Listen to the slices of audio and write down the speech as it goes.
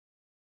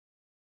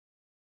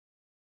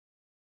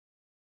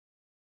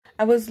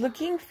I was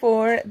looking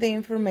for the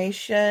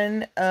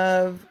information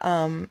of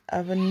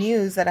a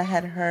news that I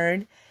had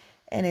heard,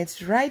 and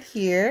it's right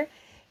here.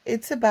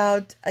 It's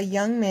about a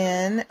young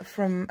man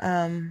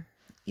from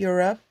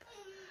Europe.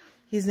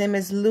 His name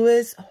is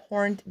Louis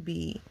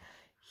Hornby.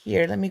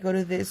 Here, let me go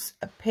to this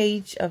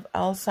page of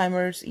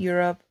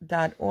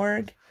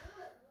alzheimerseurope.org.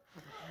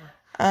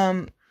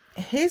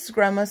 His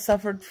grandma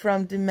suffered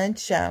from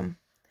dementia,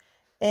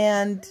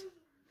 and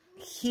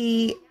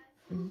he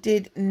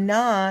did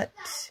not,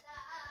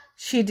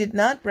 she did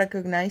not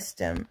recognize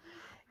him,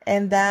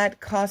 and that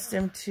caused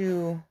him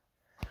to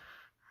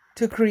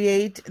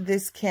create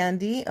this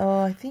candy.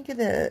 Oh, I think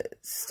the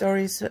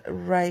story's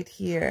right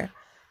here.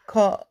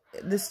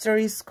 The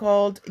story is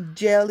called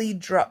Jelly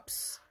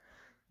Drops.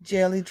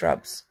 Jelly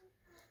Drops.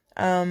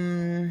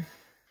 So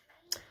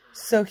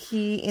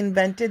he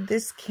invented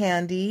this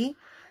candy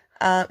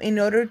in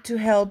order to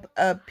help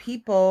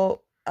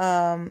people,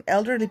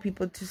 elderly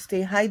people, to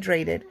stay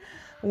hydrated.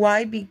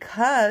 Why?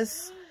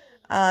 Because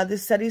the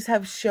studies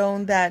have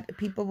shown that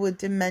people with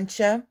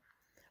dementia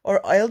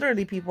or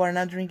elderly people are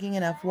not drinking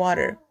enough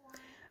water.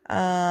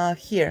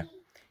 Here,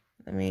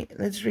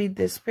 let's read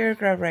this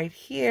paragraph right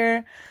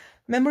here.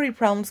 Memory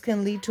problems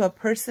can lead to a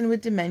person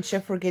with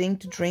dementia forgetting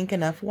to drink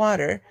enough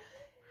water,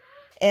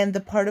 and the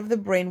part of the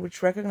brain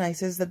which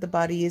recognizes that the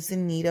body is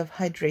in need of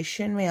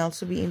hydration may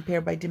also be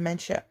impaired by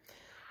dementia.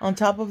 On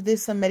top of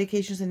this, some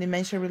medications and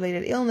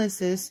dementia-related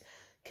illnesses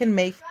can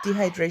make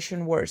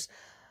dehydration worse.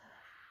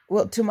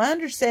 Well, to my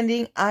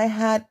understanding, I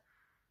had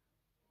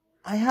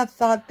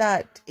thought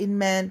that it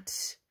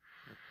meant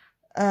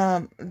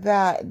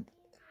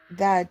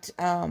that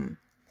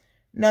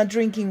not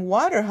drinking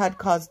water had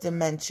caused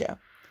dementia.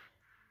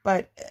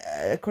 But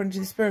according to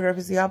this paragraph,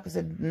 is the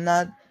opposite.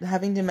 Not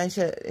having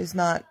dementia is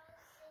not,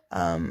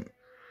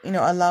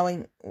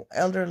 allowing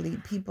elderly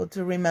people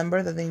to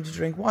remember that they need to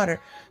drink water.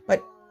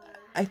 But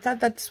I thought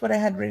that's what I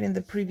had read in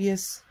the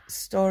previous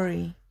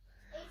story,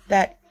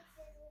 that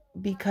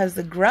because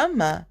the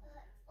grandma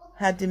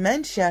had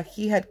dementia,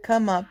 he had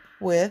come up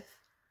with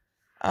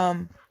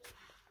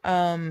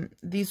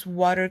these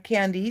water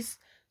candies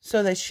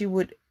so that she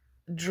would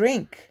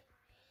drink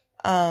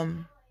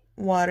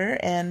water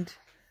and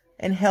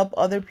help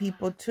other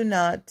people to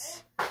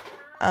not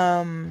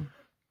to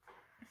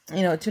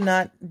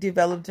not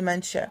develop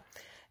dementia.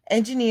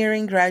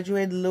 Engineering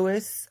graduate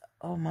Louis,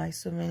 oh my,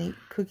 so many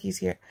cookies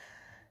here.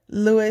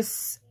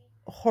 Louis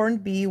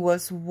Hornby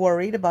was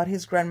worried about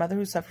his grandmother,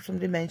 who suffered from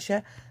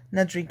dementia,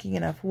 not drinking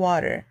enough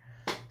water.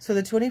 So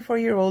the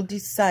 24-year-old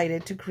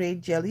decided to create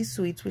jelly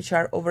sweets, which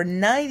are over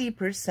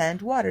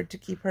 90% water, to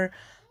keep her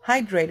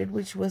hydrated,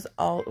 which was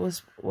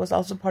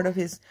also part of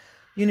his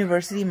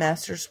university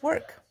master's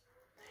work.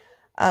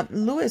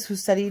 Louis, who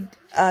studied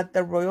at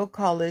the Royal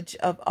College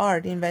of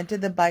Art,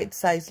 invented the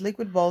bite-sized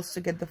liquid balls to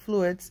get the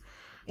fluids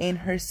in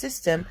her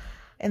system,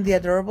 and the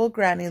adorable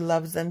granny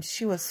loves them.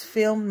 She was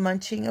filmed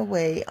munching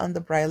away on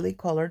the brightly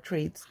colored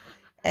treats,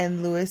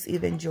 and Louis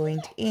even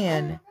joined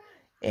in.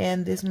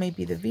 And this may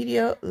be the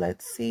video.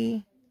 Let's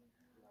see.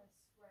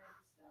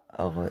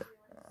 Oh,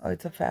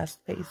 it's a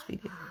fast-paced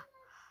video.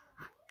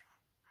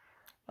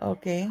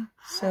 Okay,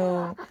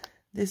 so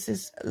this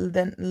is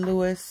then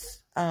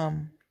Louis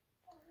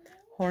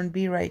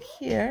Hornby right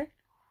here.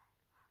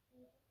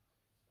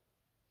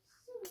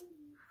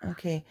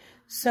 Okay,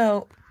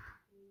 so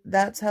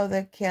that's how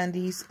the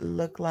candies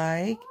look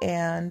like,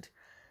 and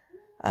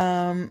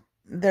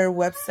their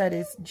website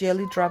is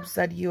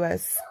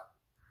jellydrops.us.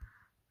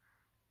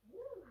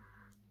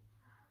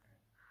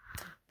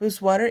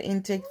 Boost water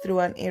intake through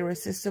an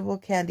irresistible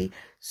candy.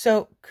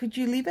 So could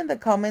you leave in the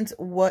comments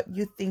what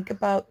you think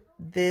about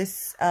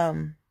this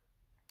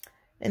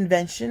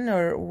invention,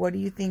 or what do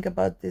you think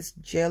about this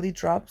jelly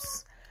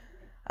drops?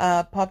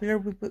 Popular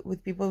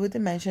with people with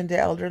dementia, the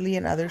elderly,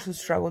 and others who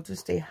struggle to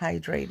stay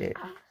hydrated.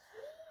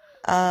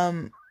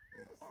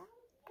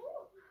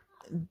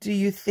 Do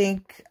you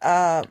think,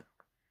 well,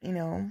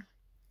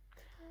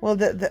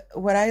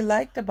 what I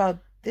liked about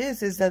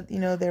this is that,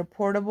 they're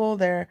portable,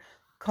 they're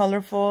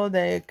colorful,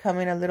 they come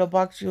in a little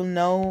box. You'll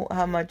know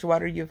how much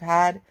water you've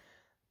had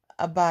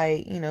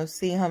by,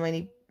 seeing how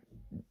many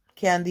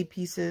candy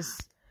pieces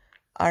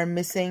are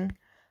missing.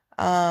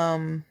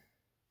 And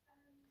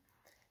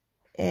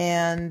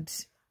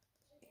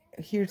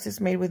here it says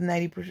made with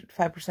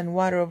 95%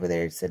 water. Over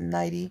there it said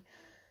 90.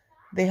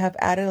 They have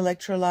added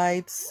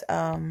electrolytes,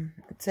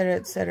 etc.,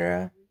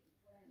 etc.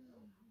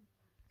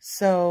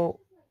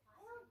 So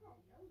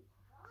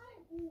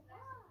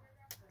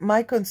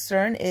my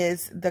concern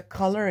is the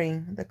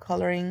coloring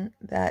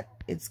that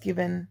it's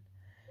given.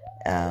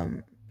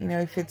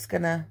 If it's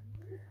gonna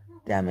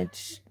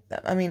damage.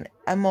 I mean,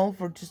 I'm all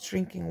for just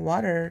drinking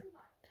water,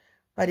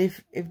 but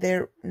if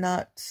they're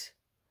not,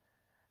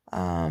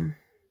 oh,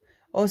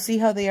 see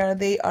how they are?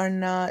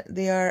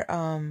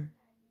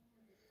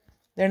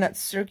 They're not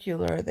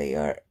circular. They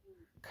are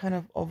kind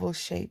of oval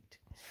shaped.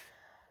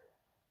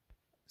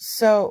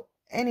 So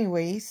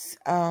anyways,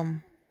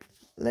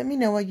 let me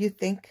know what you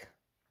think.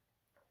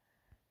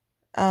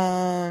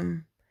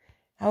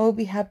 I will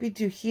be happy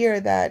to hear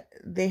that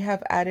they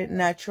have added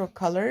natural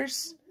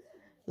colors,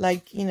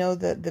 like, you know,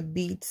 the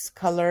beets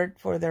colored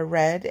for the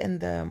red and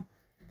the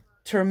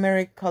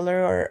turmeric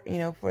color, or, you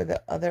know, for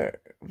the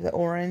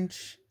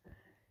orange.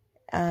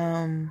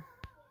 Our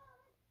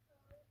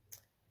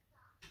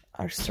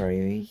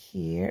story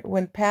here.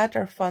 When Pat,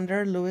 our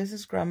founder,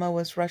 Louis's grandma,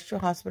 was rushed to a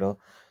hospital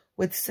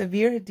with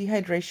severe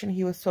dehydration,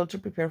 he was told to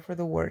prepare for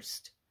the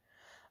worst.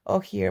 Oh,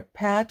 here,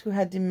 Pat, who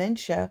had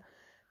dementia,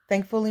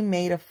 thankfully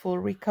made a full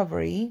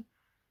recovery.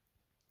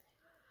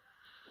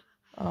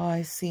 Oh,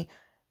 I see.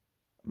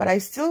 But I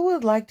still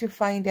would like to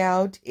find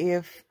out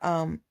if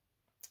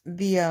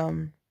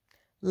the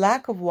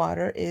lack of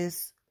water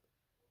is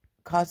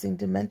causing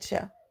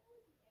dementia.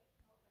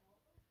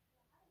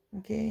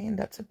 Okay, and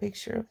that's a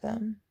picture of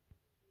them.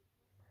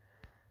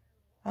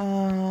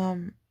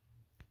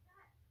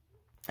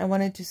 I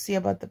wanted to see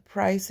about the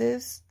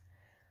prices.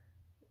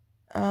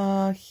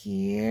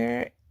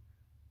 Here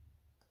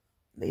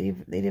they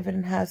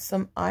even have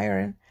some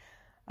iron.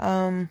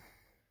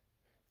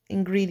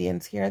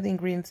 Ingredients. Here are the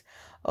ingredients.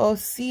 Oh,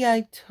 see,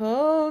 I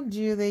told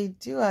you they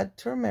do add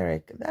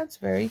turmeric. That's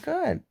very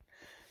good.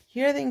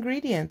 Here are the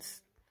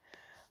ingredients.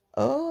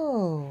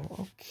 Oh,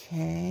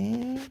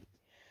 okay.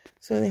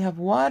 So they have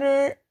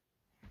water,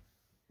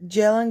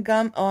 gel and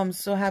gum. Oh, I'm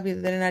so happy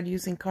that they're not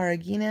using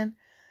carrageenan.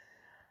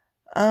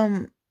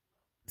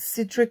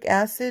 Citric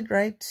acid,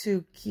 right,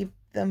 to keep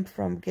them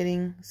from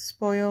getting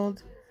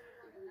spoiled.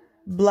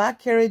 Black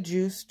carrot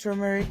juice,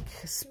 turmeric,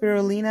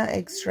 spirulina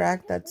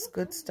extract. That's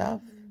good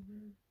stuff.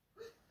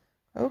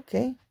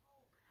 Okay.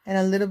 And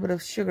a little bit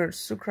of sugar,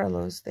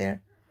 sucralose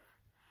there.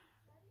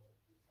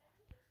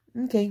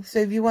 Okay, so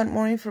if you want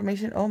more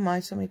information, oh my,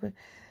 so many questions.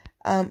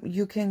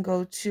 You can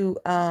go to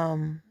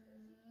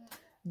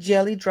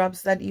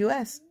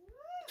jellydrops.us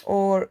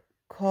or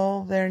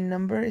call their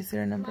number. Is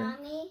there a number?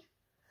 Mommy?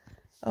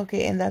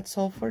 Okay, and that's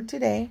all for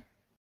today.